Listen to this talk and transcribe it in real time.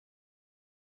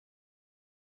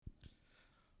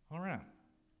All right.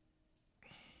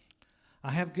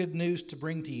 I have good news to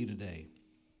bring to you today.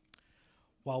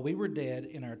 While we were dead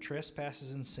in our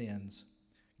trespasses and sins,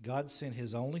 God sent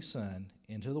his only Son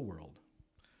into the world,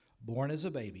 born as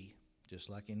a baby, just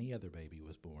like any other baby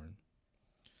was born.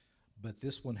 But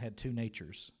this one had two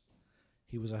natures.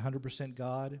 He was 100%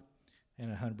 God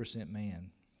and 100%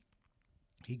 man.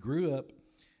 He grew up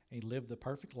and lived the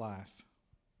perfect life,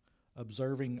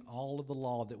 observing all of the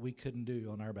law that we couldn't do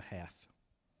on our behalf.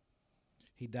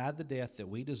 He died the death that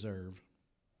we deserve,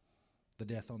 the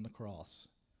death on the cross,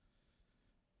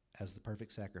 as the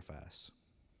perfect sacrifice.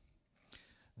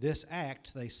 This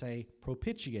act, they say,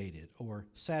 propitiated or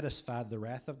satisfied the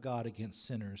wrath of God against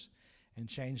sinners and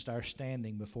changed our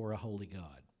standing before a holy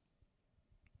God.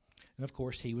 And of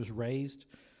course, he was raised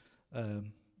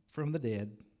from the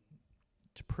dead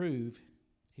to prove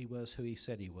he was who he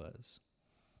said he was.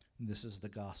 And this is the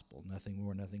gospel, nothing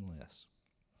more, nothing less.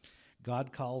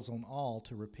 God calls on all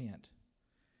to repent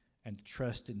and to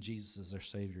trust in Jesus as their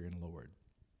Savior and Lord.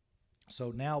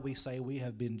 So now we say we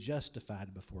have been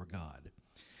justified before God.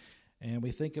 And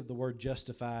we think of the word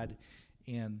justified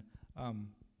in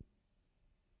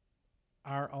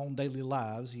our own daily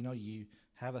lives. You know, you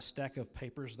have a stack of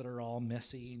papers that are all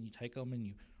messy, and you take them and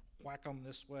you whack them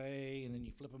this way, and then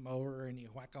you flip them over and you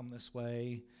whack them this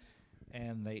way,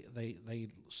 and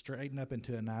they straighten up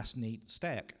into a nice, neat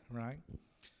stack, right?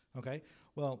 Okay,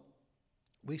 well,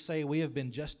 we say we have been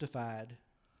justified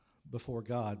before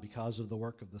God because of the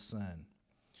work of the Son.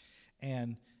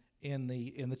 And in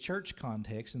the church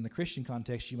context, in the Christian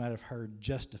context, you might have heard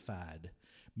justified,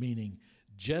 meaning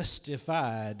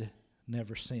justified,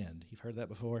 never sinned. You've heard that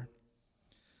before?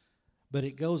 But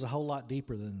it goes a whole lot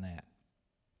deeper than that.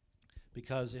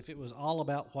 Because if it was all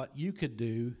about what you could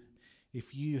do,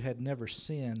 if you had never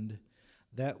sinned,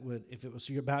 if it was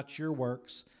about your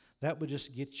works, that would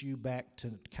just get you back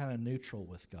to kind of neutral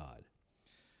with God.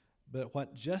 But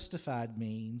what justified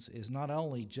means is not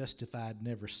only justified,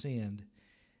 never sinned,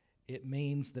 it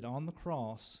means that on the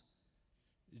cross,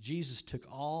 Jesus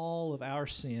took all of our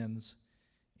sins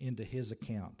into his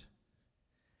account.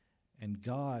 And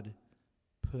God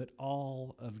put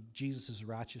all of Jesus'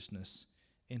 righteousness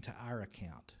into our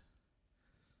account.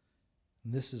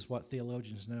 And this is what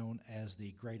theologians know as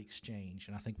the Great Exchange,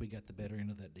 and I think we got the better end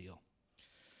of that deal.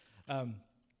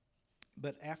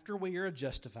 But after we are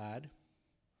justified,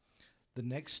 the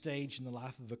next stage in the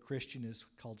life of a Christian is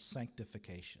called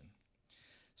sanctification.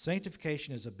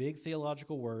 Sanctification is a big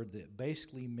theological word that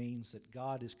basically means that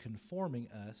God is conforming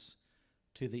us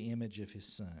to the image of his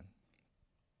Son.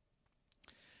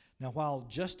 Now, while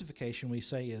justification we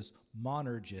say is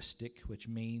monergistic, which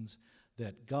means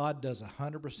that God does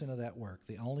 100% of that work,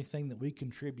 the only thing that we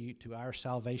contribute to our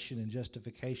salvation and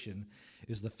justification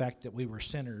is the fact that we were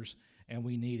sinners and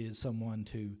we needed someone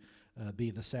to be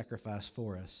the sacrifice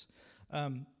for us.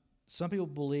 Some people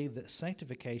believe that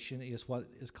sanctification is what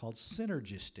is called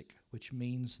synergistic, which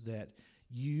means that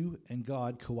you and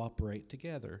God cooperate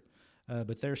together.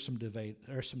 But there's some debate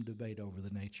over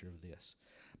the nature of this.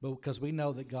 But because we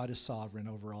know that God is sovereign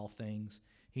over all things,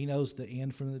 he knows the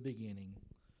end from the beginning.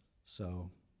 So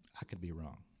I could be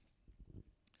wrong.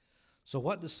 So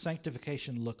what does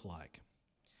sanctification look like?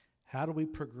 How do we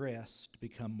progress to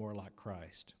become more like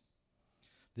Christ?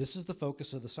 This is the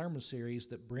focus of the sermon series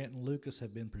that Brent and Lucas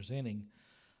have been presenting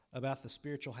about the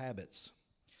spiritual habits.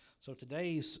 So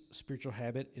today's spiritual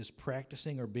habit is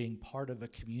practicing or being part of a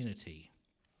community.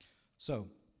 So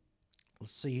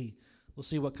let's see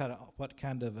what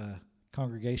kind of a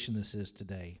congregation this is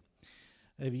today.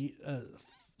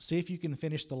 See if you can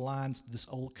finish the lines of this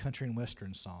old country and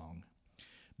western song.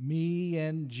 Me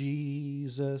and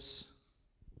Jesus.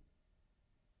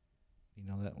 You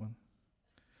know that one?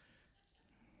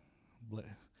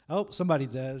 Oh, somebody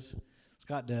does.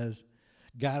 Scott does.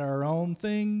 Got our own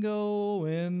thing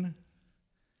going.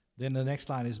 Then the next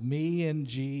line is me and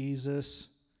Jesus.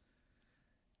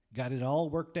 Got it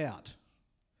all worked out.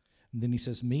 And then he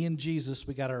says, me and Jesus,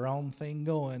 we got our own thing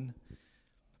going.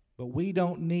 But we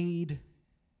don't need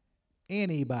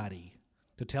anybody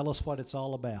to tell us what it's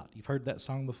all about. You've heard that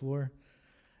song before?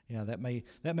 Yeah, that may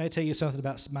tell you something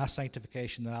about my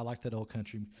sanctification, that I like that old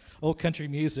country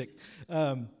music.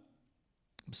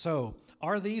 So,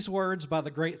 are these words by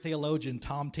the great theologian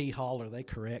Tom T. Hall, are they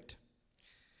correct?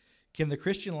 Can the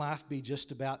Christian life be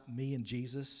just about me and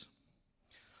Jesus?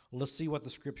 Well, let's see what the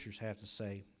scriptures have to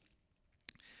say.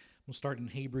 We'll start in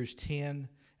Hebrews 10,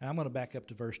 and I'm going to back up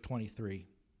to verse 23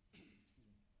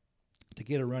 to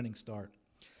get a running start.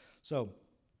 So,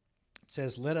 it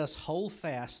says, let us hold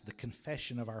fast the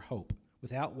confession of our hope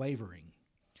without wavering,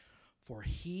 for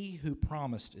he who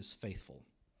promised is faithful.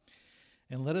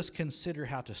 And let us consider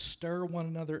how to stir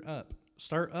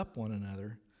up one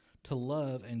another to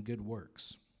love and good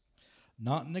works,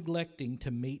 not neglecting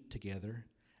to meet together,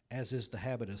 as is the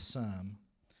habit of some,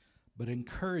 but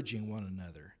encouraging one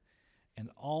another, and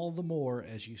all the more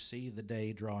as you see the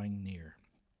day drawing near.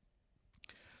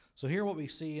 So here what we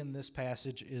see in this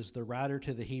passage is the writer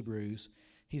to the Hebrews.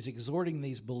 He's exhorting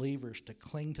these believers to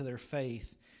cling to their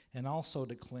faith and also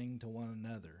to cling to one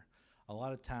another, a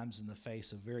lot of times in the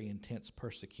face of very intense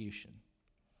persecution.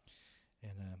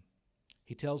 And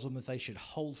he tells them that they should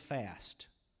hold fast.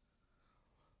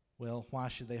 Well, why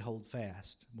should they hold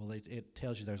fast? Well, it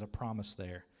tells you there's a promise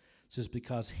there. It says,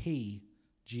 because he,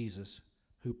 Jesus,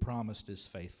 who promised, is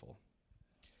faithful.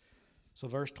 So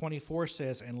verse 24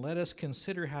 says, and let us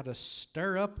consider how to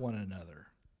stir up one another.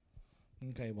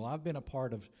 Okay, well, I've been a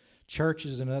part of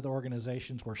churches and other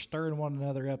organizations where stirring one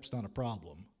another up is not a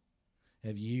problem.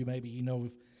 Have you? Maybe you know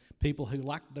people who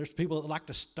there's people that like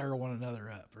to stir one another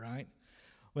up, right?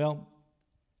 Well,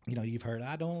 you know, you've heard,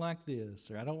 I don't like this,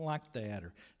 or I don't like that,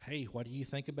 or hey, what do you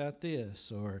think about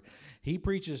this? Or he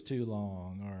preaches too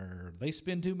long, or they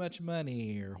spend too much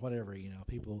money, or whatever, you know.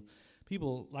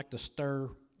 People like to stir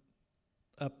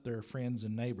up their friends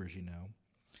and neighbors, you know.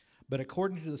 But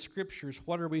according to the Scriptures,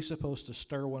 what are we supposed to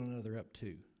stir one another up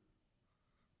to?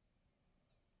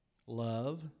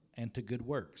 Love and to good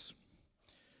works,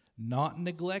 not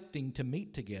neglecting to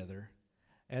meet together,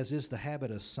 as is the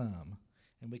habit of some.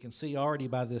 And we can see already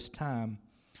by this time,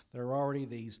 there are already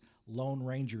these Lone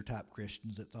Ranger type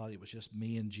Christians that thought it was just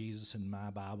me and Jesus and my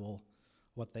Bible,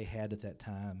 what they had at that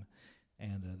time,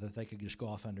 and that they could just go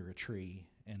off under a tree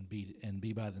and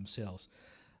be by themselves.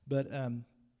 But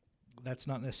that's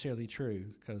not necessarily true,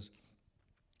 because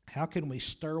how can we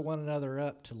stir one another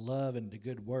up to love and to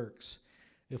good works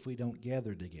if we don't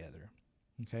gather together?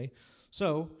 Okay,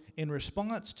 so in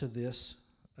response to this,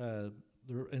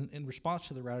 in response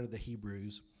to the writer of the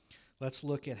Hebrews, let's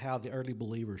look at how the early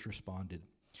believers responded.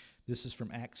 This is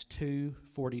from Acts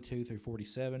 2:42 through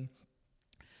 47. It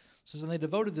says, and they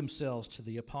devoted themselves to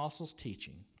the apostles'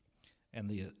 teaching and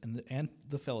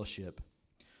the fellowship,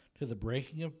 to the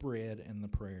breaking of bread and the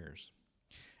prayers.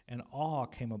 And awe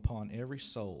came upon every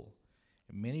soul,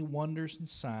 and many wonders and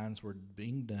signs were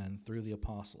being done through the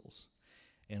apostles.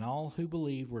 And all who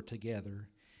believed were together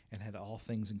and had all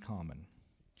things in common.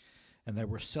 And they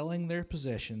were selling their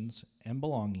possessions and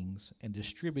belongings and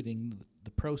distributing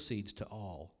the proceeds to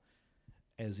all,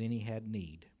 as any had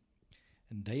need.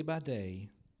 And day by day,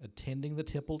 attending the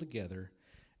temple together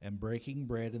and breaking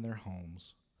bread in their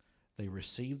homes, they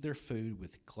received their food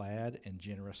with glad and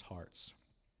generous hearts,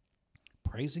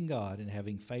 praising God and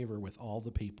having favor with all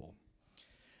the people.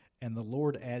 And the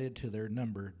Lord added to their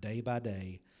number day by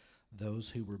day those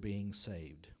who were being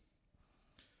saved.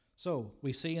 So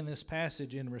we see in this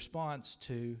passage, in response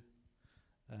to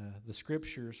the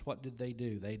Scriptures, what did they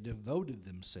do? They devoted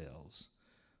themselves.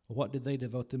 What did they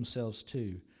devote themselves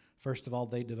to? First of all,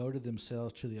 they devoted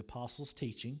themselves to the apostles'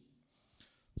 teaching.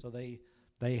 So they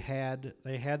had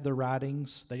the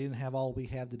writings. They didn't have all we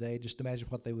have today. Just imagine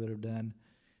what they would have done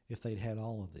if they'd had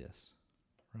all of this,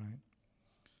 right?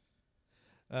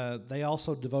 They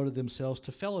also devoted themselves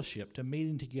to fellowship, to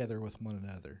meeting together with one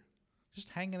another. Just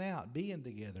hanging out, being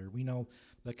together. We know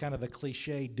the kind of a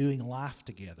cliche, doing life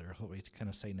together, what we kind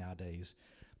of say nowadays.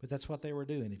 But that's what they were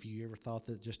doing. If you ever thought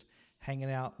that just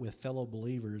hanging out with fellow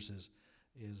believers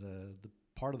is the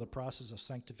part of the process of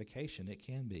sanctification, it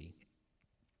can be.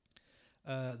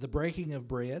 The breaking of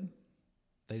bread,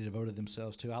 they devoted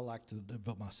themselves to. I like to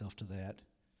devote myself to that.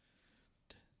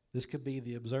 This could be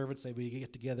the observance. They would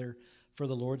get together for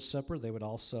the Lord's Supper. They would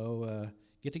also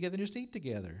get together and just eat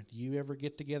together. Do you ever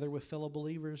get together with fellow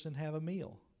believers and have a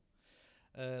meal?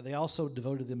 They also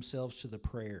devoted themselves to the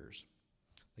prayers.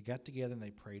 They got together and they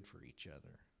prayed for each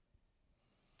other.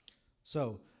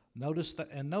 So notice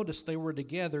they were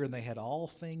together and they had all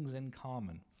things in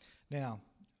common. Now,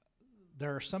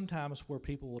 there are some times where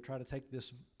people will try to take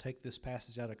this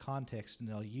passage out of context and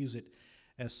they'll use it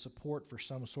as support for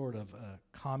some sort of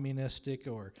communistic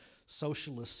or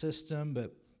socialist system,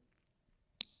 but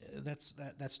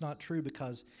that's not true,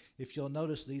 because if you'll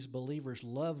notice, these believers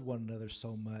loved one another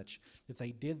so much that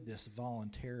they did this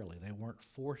voluntarily. They weren't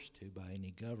forced to by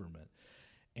any government.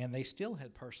 And they still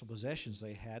had personal possessions.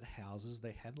 They had houses,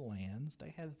 they had lands,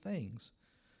 they had things.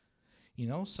 You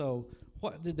know, so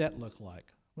what did that look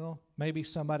like? Well, maybe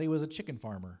somebody was a chicken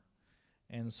farmer,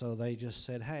 and so they just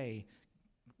said, hey,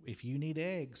 if you need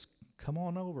eggs, come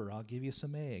on over, I'll give you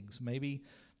some eggs. Maybe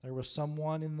there was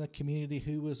someone in the community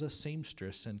who was a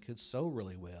seamstress and could sew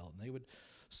really well, and they would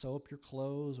sew up your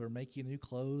clothes or make you new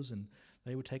clothes, and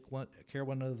They would take care of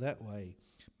one another that way.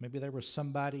 Maybe there was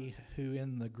somebody who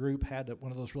in the group had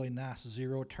one of those really nice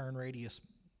zero turn radius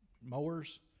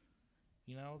mowers,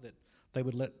 that they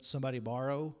would let somebody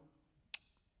borrow.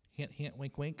 Hint, hint,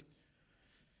 wink, wink.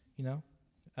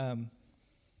 I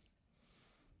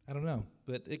don't know,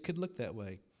 but it could look that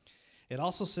way. It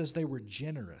also says they were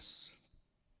generous.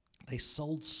 They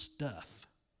sold stuff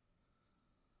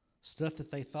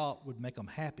that they thought would make them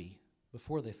happy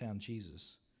before they found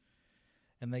Jesus.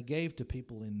 And they gave to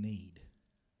people in need.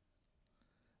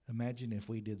 Imagine if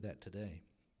we did that today.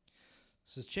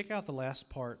 It says, check out the last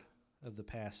part of the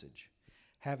passage.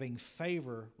 Having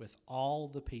favor with all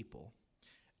the people,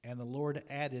 and the Lord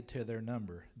added to their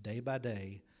number, day by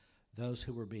day, those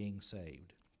who were being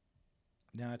saved.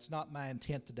 Now, it's not my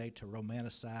intent today to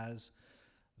romanticize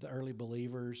the early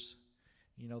believers.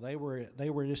 They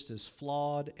were just as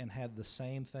flawed and had the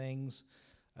same things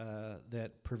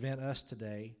that prevent us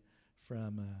today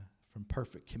from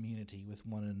perfect community with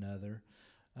one another.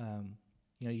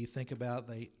 You think about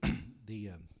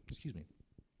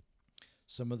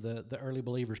some of the early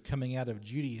believers coming out of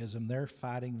Judaism. They're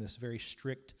fighting this very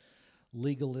strict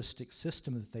legalistic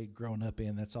system that they'd grown up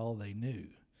in. That's all they knew.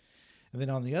 And then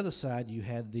on the other side, you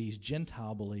had these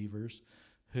Gentile believers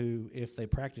who, if they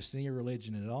practiced any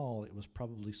religion at all, it was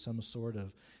probably some sort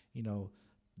of,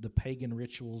 the pagan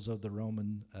rituals of the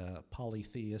Roman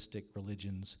polytheistic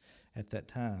religions at that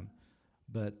time.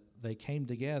 But they came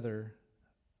together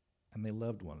and they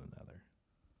loved one another.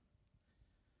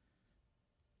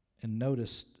 And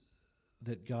noticed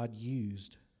that God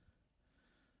used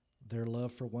their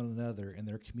love for one another and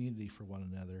their community for one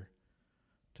another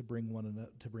to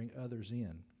bring others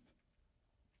in.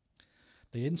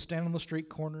 They didn't stand on the street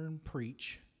corner and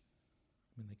preach.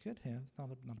 I mean, they could have, not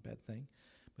a bad thing,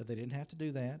 but they didn't have to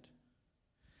do that.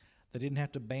 They didn't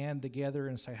have to band together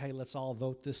and say, hey, let's all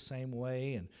vote this same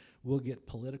way, and we'll get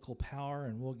political power,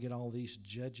 and we'll get all these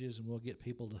judges, and we'll get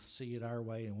people to see it our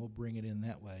way, and we'll bring it in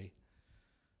that way.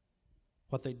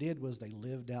 What they did was they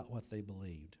lived out what they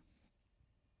believed.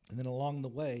 And then along the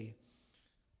way,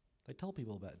 they told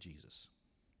people about Jesus,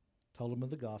 told them of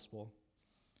the gospel,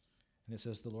 and it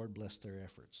says the Lord blessed their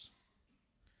efforts.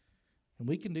 And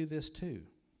we can do this too.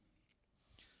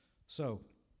 So,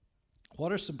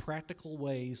 what are some practical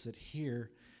ways that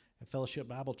here at Fellowship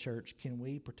Bible Church can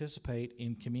we participate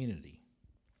in community?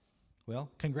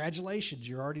 Well, congratulations,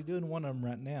 you're already doing one of them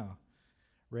right now.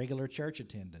 Regular church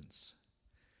attendance.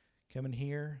 Coming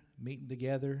here, meeting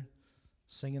together,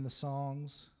 singing the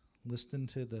songs, listening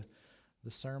to the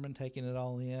sermon, taking it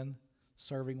all in,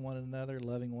 serving one another,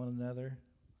 loving one another.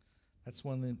 That's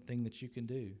one thing that you can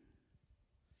do.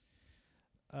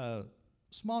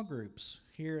 Small groups.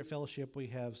 Here at Fellowship, we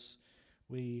have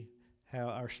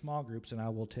our small groups, and I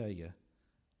will tell you,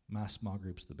 my small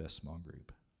group's the best small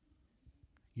group.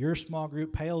 Your small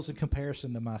group pales in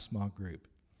comparison to my small group.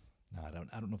 No,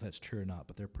 I don't know if that's true or not,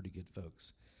 but they're pretty good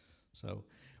folks. So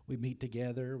we meet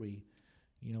together. We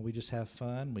just have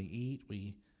fun. We eat.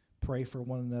 We pray for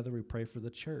one another. We pray for the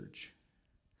church.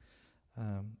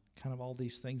 Kind of all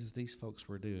these things that these folks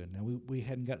were doing. Now, we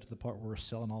hadn't got to the part where we're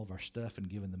selling all of our stuff and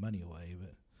giving the money away,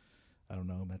 but I don't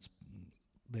know. That's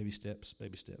baby steps.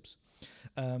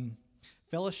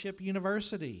 Fellowship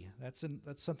University. That's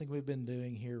something we've been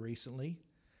doing here recently.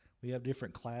 We have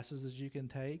different classes that you can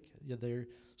take.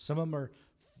 Some of them are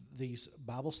these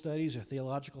Bible studies or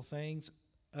theological things.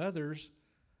 Others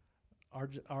are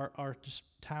just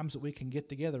times that we can get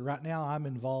together. Right now, I'm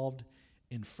involved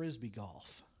in Frisbee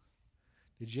golf.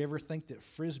 Did you ever think that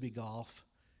Frisbee golf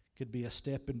could be a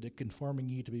step into conforming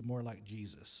you to be more like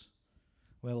Jesus?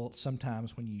 Well,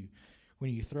 sometimes when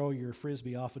you throw your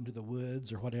Frisbee off into the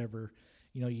woods or whatever,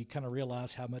 you kind of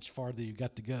realize how much farther you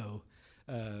got to go,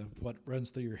 what runs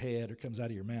through your head or comes out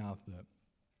of your mouth.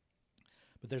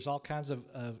 But there's all kinds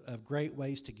of great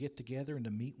ways to get together and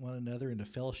to meet one another and to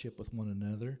fellowship with one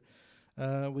another.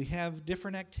 We have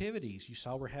different activities. You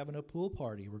saw we're having a pool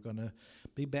party. We're going to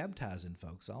be baptizing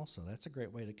folks also. That's a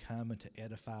great way to come and to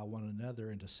edify one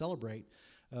another and to celebrate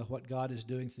what God is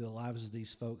doing through the lives of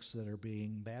these folks that are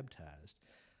being baptized.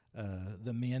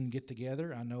 The men get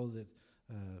together. I know that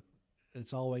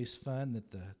it's always fun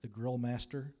that the grill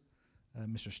master,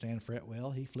 Mr. Stan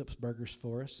Fretwell, he flips burgers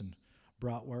for us and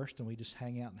bratwurst, and we just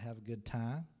hang out and have a good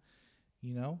time.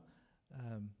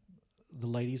 The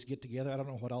ladies get together. I don't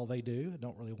know what all they do. I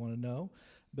don't really want to know.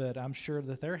 But I'm sure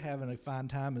that they're having a fine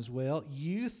time as well.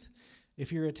 Youth,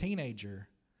 if you're a teenager,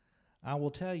 I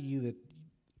will tell you that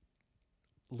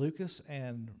Lucas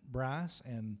and Bryce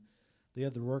and the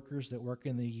other workers that work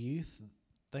in the youth,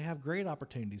 they have great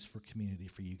opportunities for community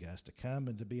for you guys to come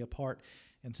and to be a part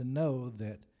and to know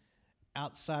that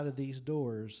outside of these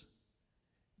doors,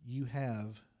 you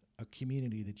have a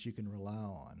community that you can rely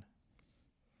on.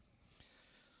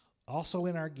 Also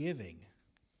in our giving,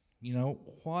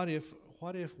 what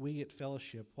if we at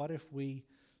Fellowship, what if we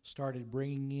started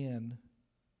bringing in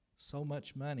so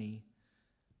much money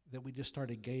that we just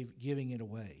started giving it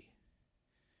away?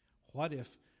 What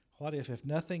if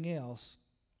nothing else,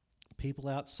 people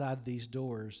outside these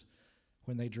doors,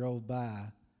 when they drove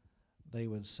by, they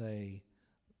would say,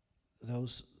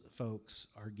 those folks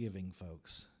are giving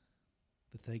folks,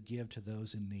 that they give to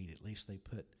those in need. At least they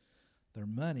put their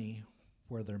money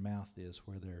where their mouth is,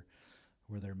 where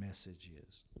their message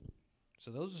is.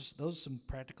 So those are some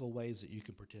practical ways that you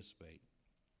can participate.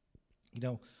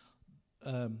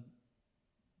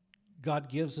 God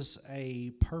gives us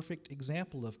a perfect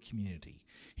example of community.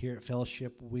 Here at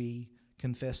Fellowship, we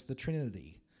confess the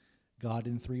Trinity, God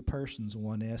in three persons,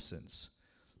 one essence.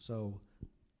 So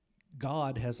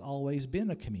God has always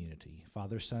been a community,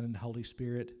 Father, Son, and Holy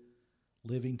Spirit,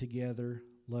 living together,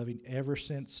 loving ever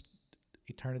since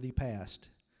eternity past,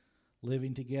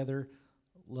 living together,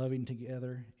 loving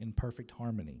together in perfect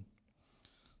harmony.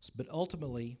 But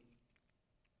ultimately,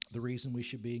 the reason we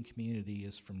should be in community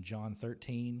is from John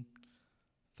 13,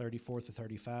 34 to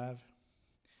 35.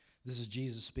 This is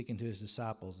Jesus speaking to his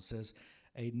disciples. It says,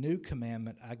 "A new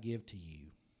commandment I give to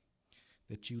you,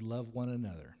 that you love one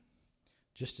another.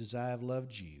 Just as I have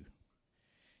loved you,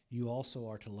 you also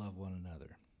are to love one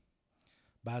another.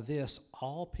 By this,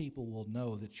 all people will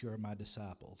know that you are my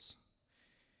disciples,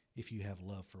 if you have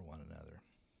love for one another."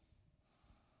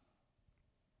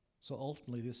 So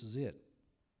ultimately, this is it.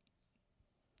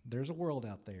 There's a world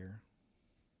out there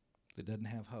that doesn't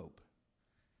have hope.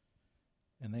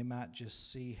 And they might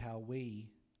just see how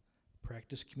we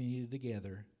practice community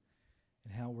together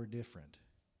and how we're different.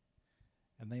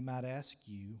 And they might ask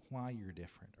you why you're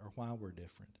different or why we're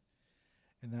different.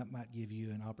 And that might give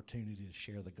you an opportunity to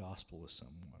share the gospel with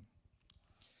someone.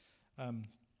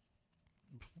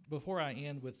 Before I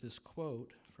end with this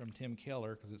quote from Tim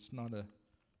Keller, because it's not a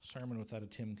sermon without a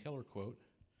Tim Keller quote.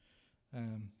 What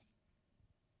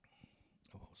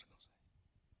was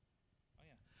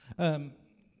I going to say?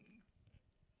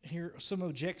 Here are some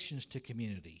objections to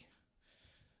community.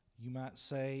 You might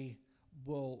say,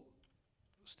 well,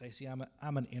 Stacy,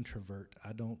 I'm an introvert.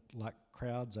 I don't like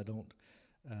crowds. I don't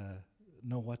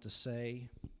know what to say.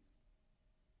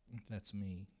 That's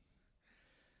me.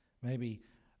 Maybe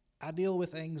I deal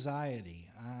with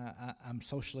anxiety. I'm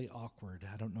socially awkward.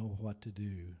 I don't know what to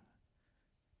do.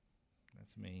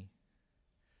 That's me.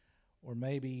 Or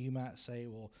maybe you might say,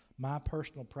 well, my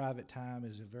personal private time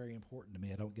is very important to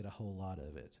me. I don't get a whole lot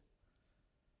of it.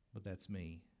 But that's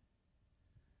me.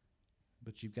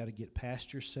 But you've got to get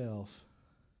past yourself.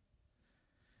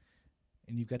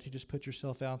 And you've got to just put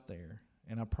yourself out there.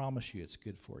 And I promise you it's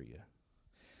good for you.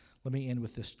 Let me end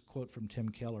with this quote from Tim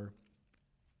Keller.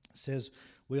 It says,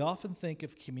 "We often think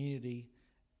of community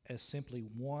as simply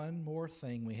one more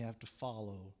thing we have to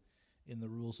follow in the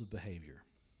rules of behavior.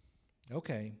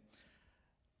 Okay,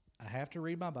 I have to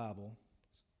read my Bible,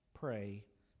 pray,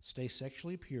 stay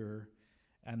sexually pure.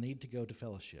 I need to go to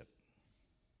fellowship."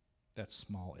 That's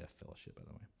small f fellowship, by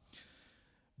the way.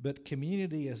 But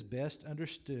community is best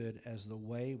understood as the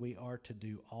way we are to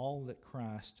do all that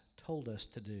Christ told us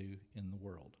to do in the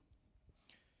world.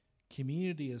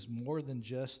 Community is more than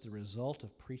just the result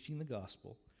of preaching the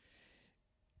gospel.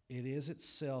 It is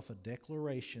itself a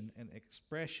declaration and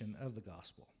expression of the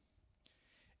gospel.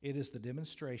 It is the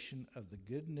demonstration of the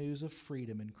good news of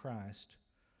freedom in Christ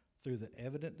through the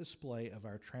evident display of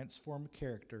our transformed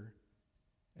character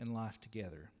and life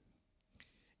together.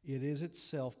 It is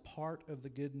itself part of the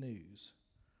good news,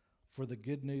 for the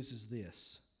good news is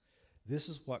this: this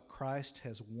is what Christ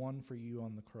has won for you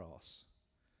on the cross,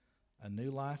 a new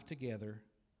life together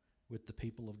with the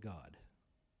people of God.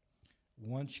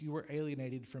 Once you were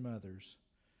alienated from others,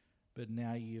 but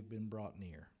now you have been brought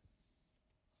near.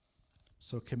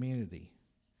 So community,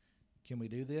 can we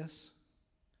do this?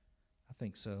 I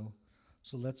think so.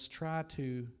 So let's try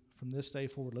to, from this day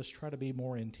forward, let's try to be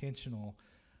more intentional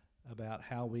about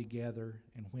how we gather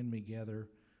and when we gather,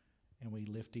 and we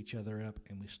lift each other up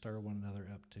and we stir one another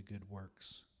up to good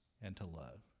works and to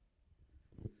love.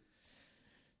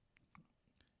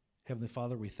 Heavenly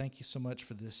Father, we thank you so much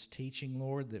for this teaching,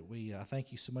 Lord, that we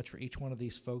thank you so much for each one of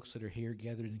these folks that are here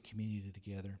gathered in community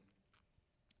together.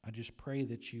 I just pray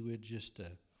that you would just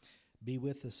be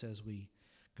with us as we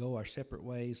go our separate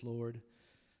ways, Lord,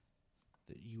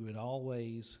 that you would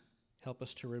always help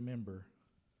us to remember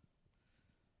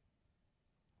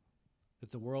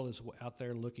that the world is out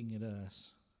there looking at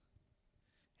us,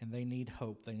 and they need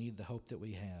hope. They need the hope that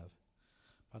we have.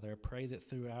 Father, I pray that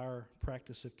through our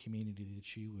practice of community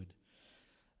that you would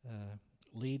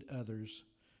lead others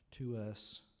to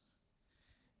us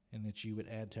and that you would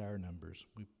add to our numbers.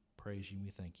 We praise you and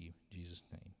we thank you. In Jesus'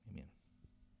 name, amen.